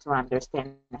to get to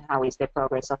understand how is the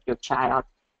progress of your child.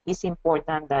 It's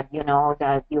important that you know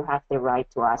that you have the right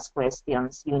to ask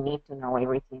questions. You need to know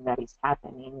everything that is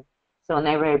happening. So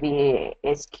never be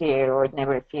scared or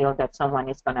never feel that someone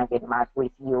is going to get mad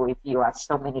with you if you ask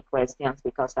so many questions,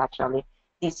 because actually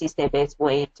this is the best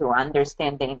way to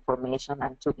understand the information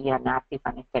and to be an active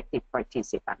and effective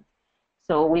participant.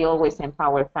 So we always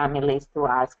empower families to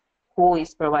ask who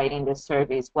is providing the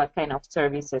service, what kind of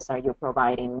services are you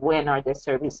providing, when are the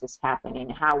services happening,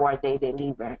 how are they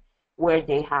delivered, where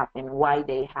they happen, why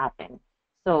they happen.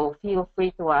 So feel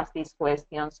free to ask these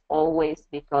questions always,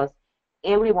 because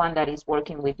everyone that is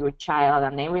working with your child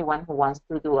and everyone who wants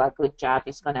to do a good job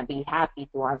is going to be happy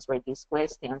to answer these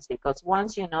questions, because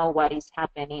once you know what is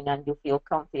happening and you feel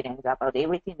confident about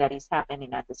everything that is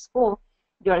happening at the school,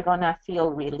 you're going to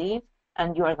feel relief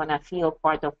and you are going to feel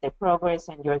part of the progress,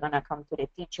 and you're going to come to the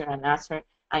teacher and ask her,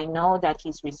 I know that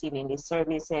he's receiving these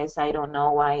services. I don't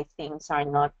know why things are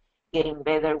not getting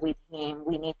better with him.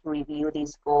 We need to review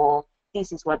this goal.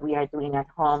 This is what we are doing at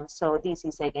home. So this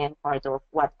is, again, part of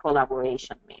what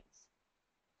collaboration means.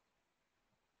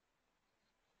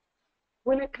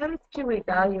 When it comes to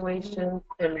evaluations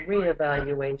and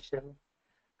reevaluations,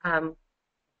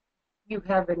 you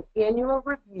have an annual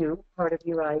review, part of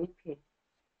your IEP.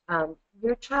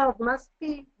 Your child must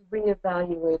be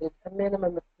reevaluated a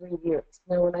minimum of 3 years.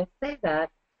 Now, when I say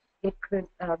that, it could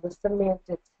the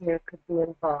semantics here could be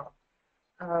involved.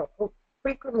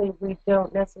 Frequently, we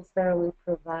don't necessarily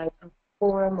provide a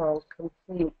formal,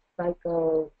 complete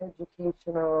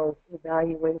psychoeducational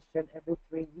evaluation every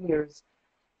 3 years.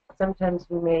 Sometimes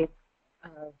we may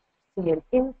see an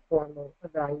informal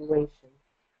evaluation.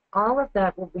 All of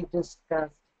that will be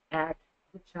discussed at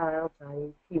the child's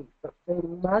IEP, but they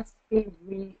must be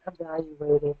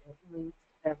reevaluated at least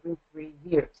every 3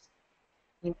 years.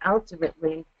 And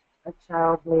ultimately, a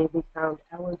child may be found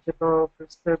eligible for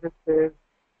services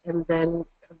and then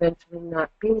eventually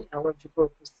not be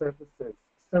eligible for services.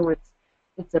 So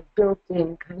it's a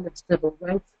built-in kind of civil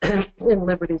rights and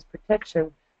liberties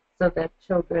protection so that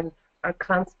children are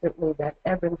constantly that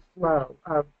ebb and flow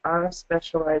of our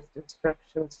specialized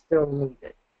instruction still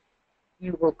needed.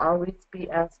 You will always be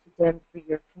asked again for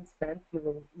your consent. You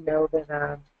will know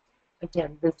that,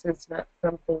 again, this is not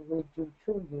something we do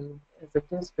to you as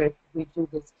a district. We do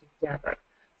this together.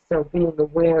 So being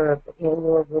aware of the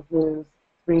annual reviews,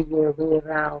 3-year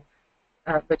re-eval,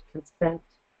 but consent,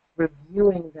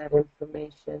 reviewing that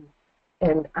information.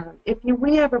 And if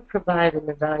we ever provide an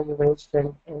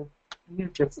evaluation and you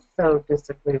just so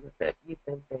disagree with it, you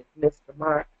think they've missed the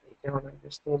mark, they don't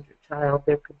understand your child,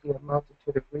 there could be a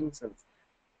multitude of reasons.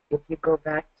 If you go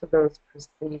back to those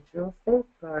procedural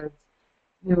safeguards,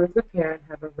 you as a parent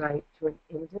have a right to an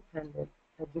independent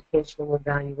educational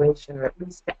evaluation, or at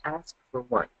least to ask for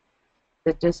one.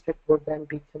 The district will then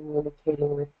be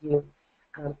communicating with you.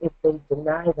 If they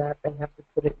deny that, they have to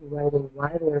put it in writing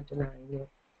why they're denying it.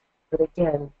 But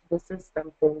again, this is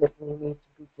something that we need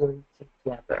to be doing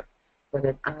together. But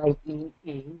an IEE,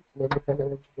 an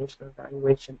independent educational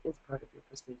evaluation, is part of your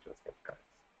procedural safeguards.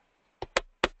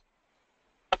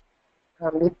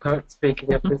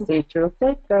 Speaking of procedural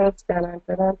safeguards,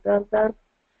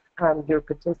 your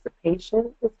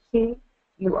participation is key.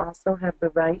 You also have the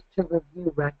right to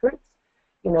review records.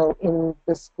 You know, in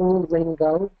the school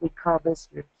lingo, we call this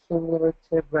your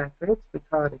cumulative records. We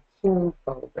call it a CUME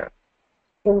folder.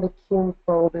 In the CUME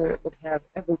folder, it would have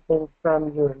everything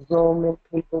from your enrollment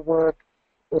paperwork,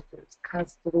 if there's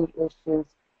custody issues.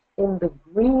 In the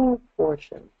green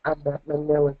portion of that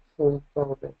manila CUME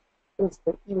folder is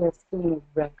the ESE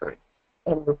record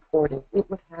and reporting. It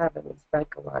would have any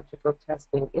psychological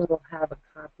testing. It will have a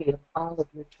copy of all of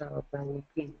your child's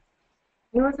IEPs.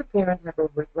 You as a parent have a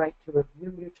right to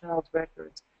review your child's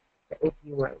records. If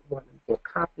you want to get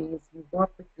copies, you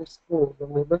work with your school.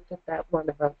 When we looked at that one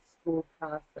about school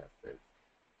processes,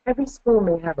 every school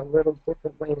may have a little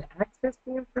different way to access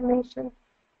the information,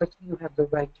 but you have the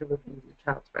right to review your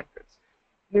child's records.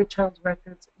 Your child's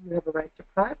records, you have a right to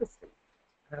privacy.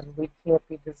 We can't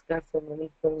be discussing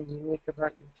anything unique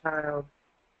about your child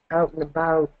out and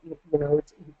about. You know,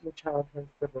 your child has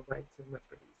civil rights and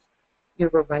liberties. You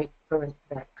have a right for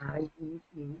that IEE,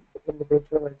 the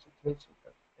Individual Education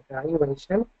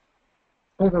Evaluation.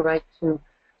 You have a right to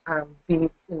be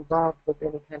involved with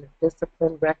any kind of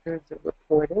discipline records or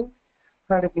reporting.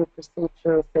 Part of your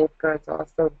procedural safeguards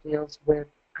also deals with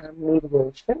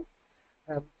mediation,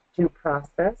 due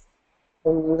process,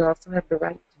 and you also have the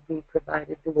right to be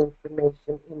provided the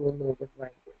information in your native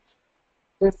language.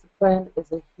 Discipline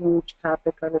is a huge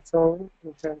topic on its own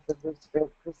in terms of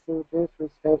restraint procedures,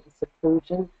 restraint and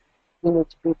seclusion. You need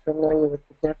to be familiar with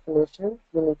the definitions.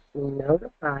 You need to be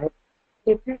notified.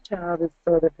 If your child is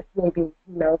sort of maybe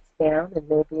melts down and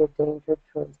may be a danger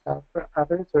to himself or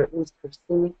others, or at least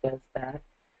perceived as that,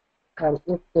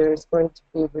 if there's going to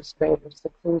be restraint or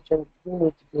seclusion, we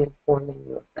need to be informing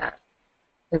you of that,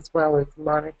 as well as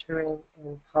monitoring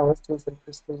and policies and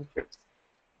procedures.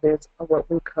 There's what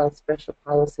we call special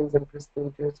policies and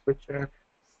procedures, which are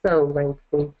so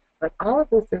lengthy, but all of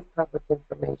this is public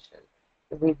information.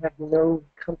 We have no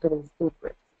company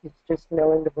secrets. It's just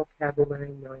knowing the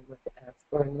vocabulary, knowing what to ask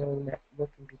for, and knowing that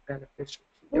what can be beneficial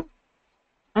to you.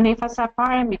 And if as a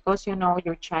parent, because you know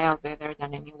your child better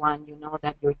than anyone, you know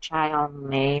that your child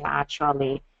may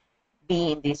actually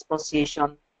be in this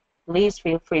position, please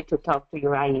feel free to talk to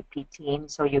your IEP team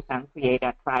so you can create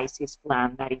a crisis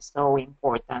plan. That is so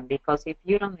important, because if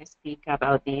you don't speak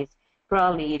about this,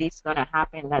 probably it is going to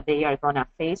happen that they are going to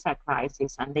face a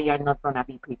crisis and they are not going to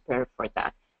be prepared for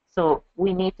that. So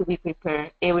we need to be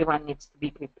prepared. Everyone needs to be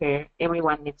prepared.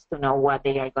 Everyone needs to know what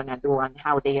they are going to do and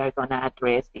how they are going to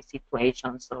address these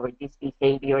situations or these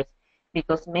behaviors,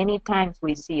 because many times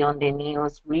we see on the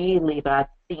news really bad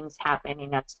things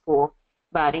happening at school,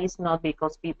 but it's not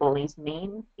because people is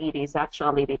mean. It is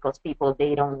actually because people,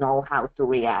 they don't know how to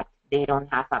react. They don't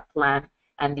have a plan,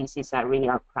 and this is a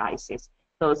real crisis.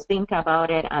 So think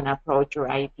about it and approach your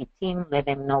IEP team. Let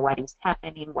them know what is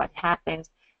happening, what happens.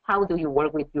 How do you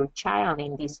work with your child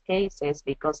in these cases?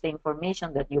 Because the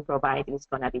information that you provide is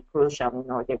going to be crucial in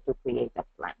order to create a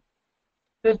plan.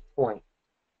 Good point.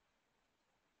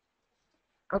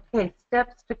 Okay,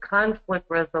 steps to conflict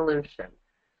resolution.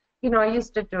 You know, I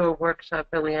used to do a workshop,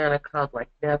 Eliana, called like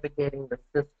Navigating the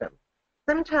System.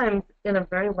 Sometimes in a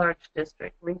very large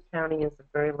district, Lee County is a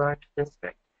very large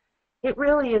district, it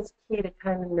really is key to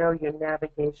kind of know your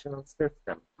navigational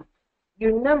system.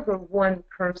 your number one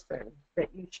person that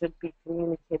you should be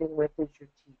communicating with is your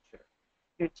teacher.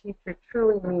 Your teacher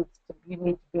truly you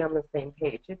need to be on the same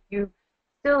page. If you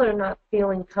still are not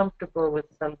feeling comfortable with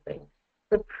something,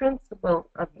 the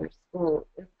principal of your school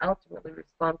is ultimately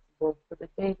responsible for the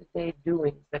day-to-day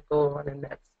doings that go on in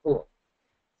that school.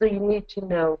 So you need to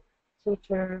know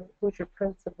teacher, who's your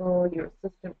principal, your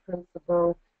assistant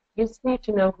principal. You just need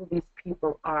to know who these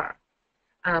people are.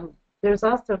 There's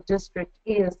also district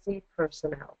ESE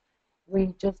personnel.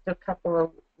 We just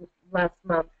last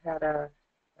month had a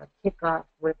kickoff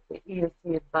with the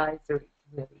ESE Advisory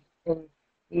Committee. And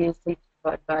the ESE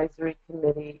Advisory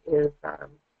Committee is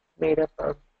made up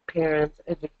of parents,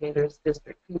 educators,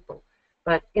 district people.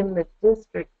 But in the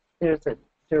district, there's a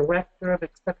director of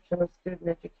exceptional student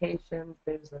education,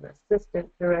 there's an assistant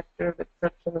director of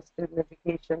exceptional student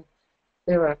education,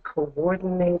 there are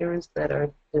coordinators that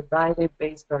are divided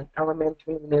based on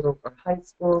elementary, middle, or high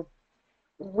school.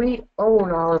 We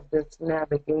own all of this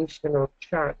navigational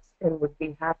charts and would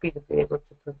be happy to be able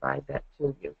to provide that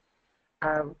to you.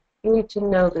 You need to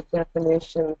know the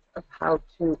definitions of how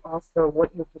to also,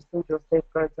 what your procedural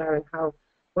safeguards are and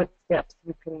what steps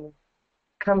you can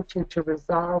come to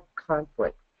resolve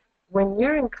conflict. When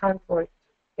you're in conflict,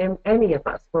 and any of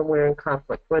us, when we're in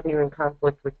conflict, whether you're in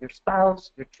conflict with your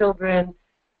spouse, your children,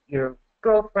 your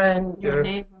girlfriend, your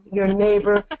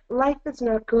neighbor, life is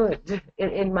not good,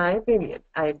 in my opinion.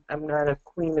 I'm not a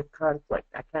queen of conflict.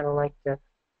 I kind of like to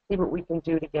see what we can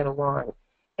do to get along.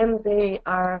 And there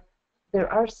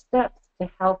are steps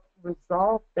to help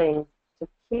resolve things to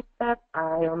keep that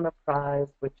eye on the prize,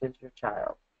 which is your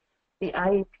child. The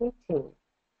IEP team,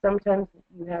 sometimes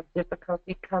you have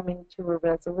difficulty coming to a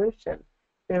resolution.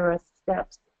 There are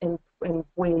steps and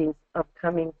ways of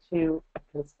coming to a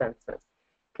consensus.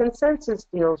 Consensus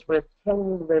deals with, can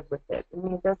you live with it? I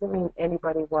mean, it doesn't mean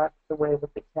anybody walks away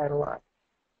with the catalog.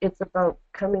 It's about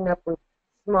coming up with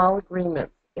small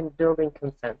agreements and building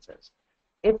consensus.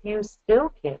 If you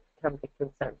still can't come to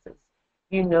consensus,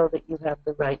 you know that you have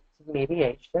the right to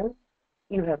mediation.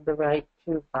 You have the right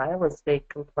to file a state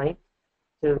complaint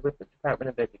with the Department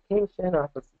of Education,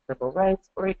 Office of Civil Rights,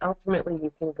 or ultimately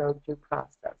you can go due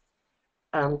process.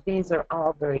 These are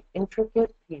all very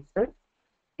intricate pieces.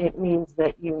 It means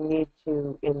that you need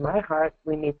to, in my heart,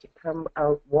 we need to come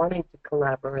out wanting to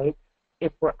collaborate.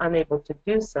 If we're unable to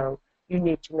do so, you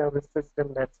need to know the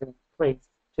system that's in place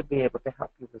to be able to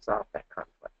help you resolve that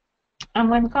conflict. And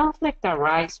when conflict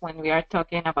arises, when we are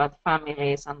talking about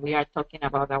families and we are talking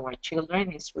about our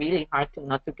children, it's really hard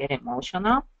not to get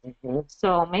emotional. Mm-hmm.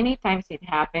 So many times it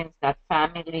happens that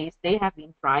families, they have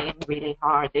been trying really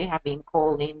hard. They have been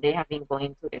calling, they have been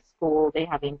going to the school, they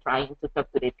have been trying to talk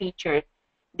to the teacher.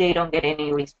 They don't get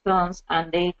any response,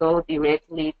 and they go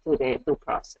directly to the due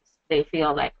process. They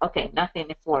feel like, okay, nothing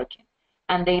is working,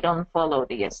 and they don't follow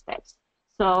the steps.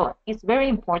 So it's very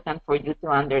important for you to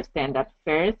understand that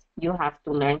first, you have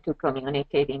to learn to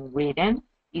communicate in written.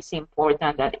 It's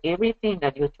important that everything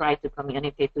that you try to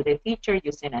communicate to the teacher,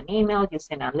 you send an email, you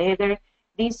send a letter.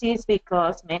 This is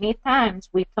because many times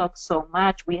we talk so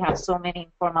much, we have so many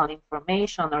informal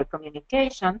information or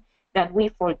communication that we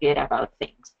forget about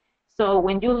things. So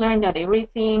when you learn that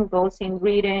everything goes in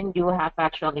written, you have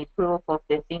actually proof of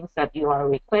the things that you are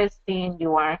requesting,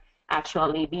 you are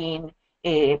actually being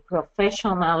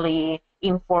professionally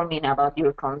informing about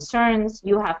your concerns.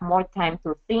 You have more time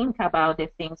to think about the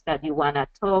things that you want to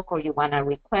talk or you want to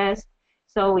request.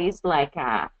 So it's like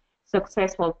a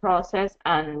successful process,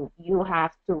 and you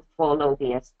have to follow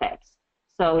the steps.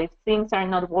 So if things are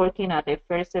not working at the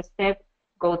first step,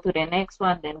 go to the next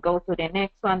one, then go to the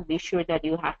next one. Be sure that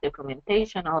you have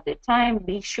documentation all the time.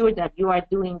 Be sure that you are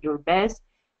doing your best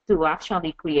to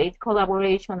actually create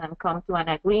collaboration and come to an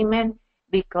agreement,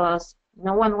 because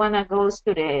no one wanna goes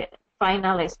to the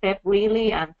final step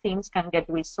really, and things can get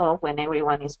resolved when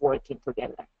everyone is working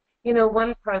together. You know,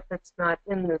 one part that's not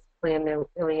in this plan,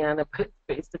 Eliana, but it's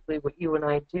basically what you and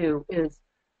I do, is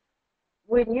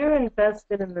when you're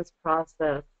invested in this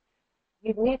process,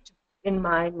 you need to, in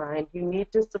my mind, you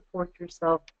need to support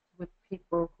yourself with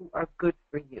people who are good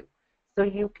for you. So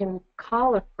you can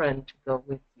call a friend to go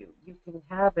with you. You can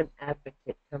have an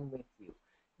advocate come with you.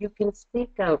 You can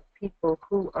seek out people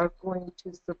who are going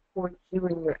to support you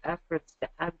in your efforts to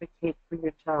advocate for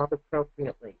your child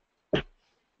appropriately.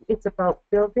 It's about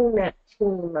building that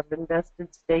team of invested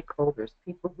stakeholders,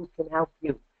 people who can help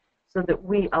you, so that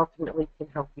we ultimately can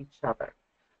help each other.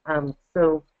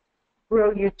 So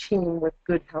grow your team with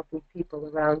good, healthy people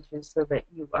around you so that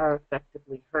you are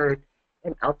effectively heard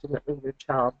and ultimately your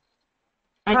child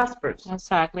prospers.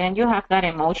 Exactly, and you have that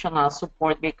emotional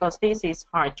support, because this is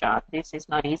hard job. This is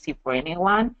not easy for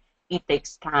anyone. It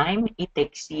takes time. It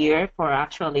takes years for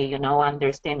actually, you know,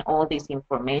 understand all this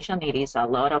information. It is a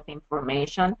lot of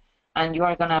information, and you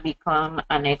are going to become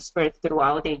an expert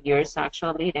throughout the years.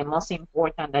 Actually, the most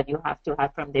important that you have to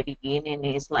have from the beginning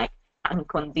is like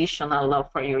unconditional love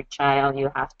for your child.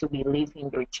 You have to believe in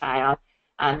your child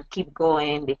and keep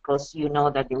going because you know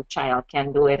that your child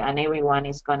can do it, and everyone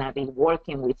is going to be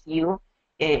working with you.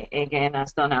 Again,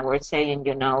 as Donna was saying,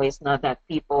 you know, it's not that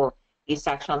people is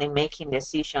actually making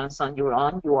decisions on your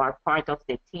own. You are part of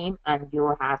the team, and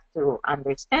you have to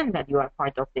understand that you are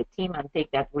part of the team and take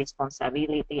that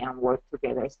responsibility and work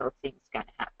together so things can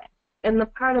happen. And the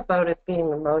part about it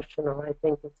being emotional, I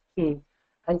think, is key.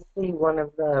 I see one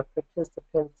of the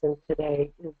participants in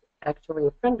today is actually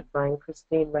a friend of mine,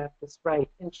 Christine Raptis Wright,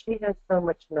 and she has so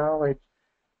much knowledge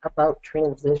about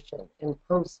transition and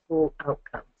post-school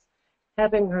outcomes.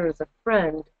 Having her as a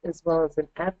friend as well as an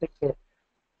advocate,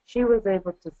 she was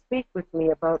able to speak with me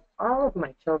about all of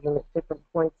my children at different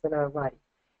points in our life.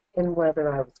 And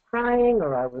whether I was crying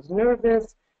or I was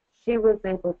nervous, she was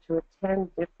able to attend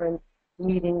different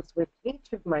meetings with each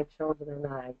of my children and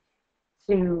I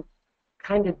to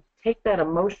kind of take that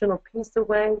emotional piece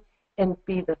away and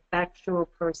be the factual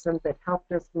person that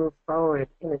helped us move forward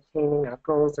in attaining our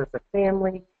goals as a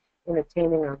family, in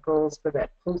attaining our goals for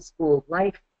that post-school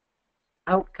life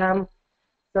outcome.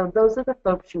 So those are the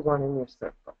folks you want in your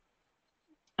circle.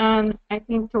 And I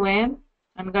think to end,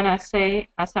 I'm going to say,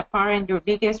 as a parent, your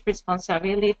biggest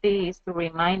responsibility is to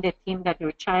remind the team that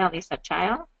your child is a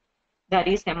child, that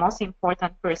is the most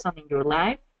important person in your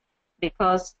life,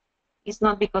 because it's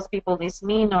not because people is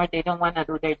mean or they don't want to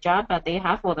do their job, but they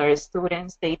have other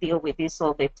students. They deal with this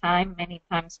all the time. Many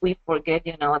times we forget,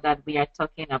 you know, that we are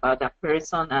talking about a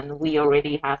person and we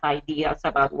already have ideas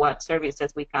about what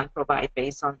services we can provide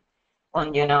based on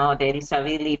you know, the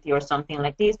disability or something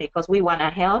like this, because we want to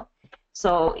help.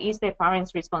 So it's the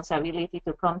parents' responsibility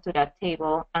to come to that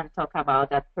table and talk about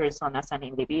that person as an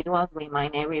individual,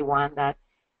 remind everyone that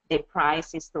the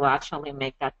prize is to actually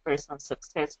make that person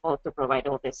successful, to provide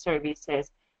all the services,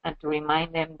 and to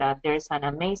remind them that there's an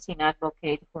amazing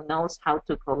advocate who knows how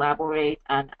to collaborate,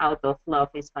 and out of love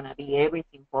is going to be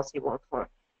everything possible for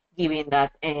giving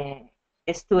that a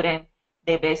student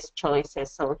the best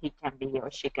choices so he can be or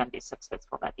she can be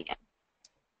successful at the end.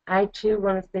 I, too,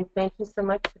 want to say thank you so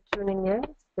much for tuning in.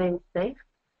 Stay safe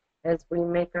as we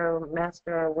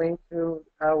master our way through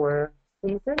our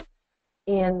season.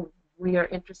 And we are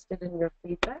interested in your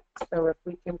feedback. So if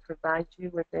we can provide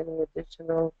you with any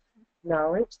additional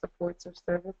knowledge, supports, or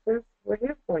services, we're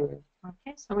here for you.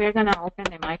 Okay, so we're going to open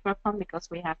the microphone because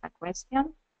we have a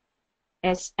question.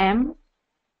 SM,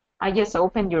 I just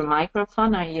opened your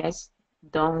microphone. I just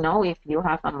don't know if you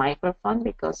have a microphone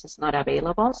because it's not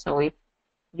available. So if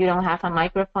you don't have a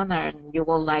microphone and you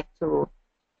would like to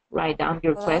write down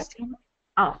your question.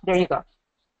 Oh, there you go.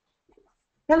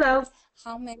 Hello.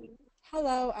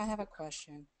 Hello, I have a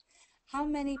question. How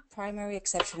many primary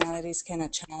exceptionalities can a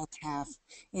child have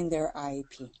in their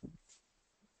IEP?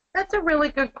 That's a really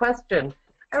good question.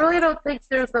 I really don't think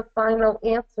there's a final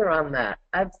answer on that.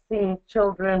 I've seen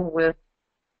children with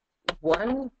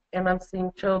one, and I've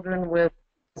seen children with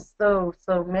so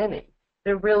many.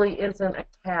 There really isn't a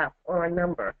cap or a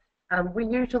number. We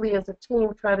usually, as a team,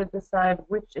 try to decide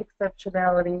which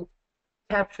exceptionality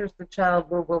captures the child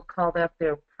where we'll call that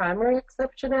their primary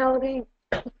exceptionality.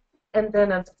 And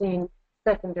then I've seen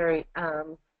secondary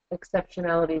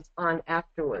exceptionalities on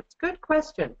afterwards. Good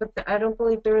question, but I don't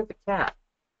believe there is a cap.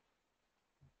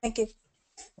 Thank you.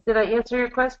 Did I answer your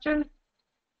question?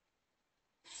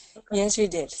 Okay. Yes, you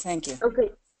did. Thank you.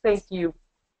 Okay, thank you.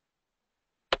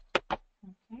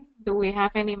 Okay. Do we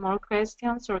have any more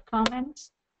questions or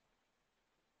comments?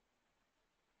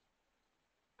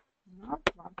 No.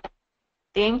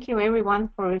 Thank you, everyone,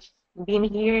 for being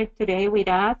here today with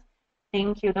us.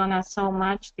 Thank you, Donna, so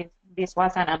much. This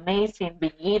was an amazing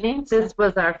beginning. This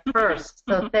was our first,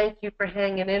 so thank you for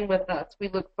hanging in with us. We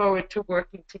look forward to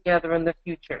working together in the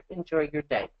future. Enjoy your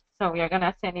day. So we are going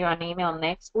to send you an email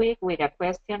next week with a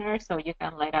questionnaire so you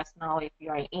can let us know if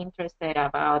you are interested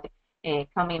about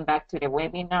coming back to the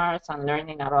webinars and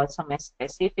learning about some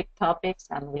specific topics,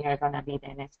 and we are going to be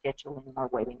then scheduling more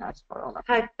webinars for all of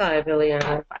you. High five,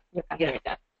 Eliana. You can hear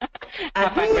that.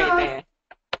 Have a great day.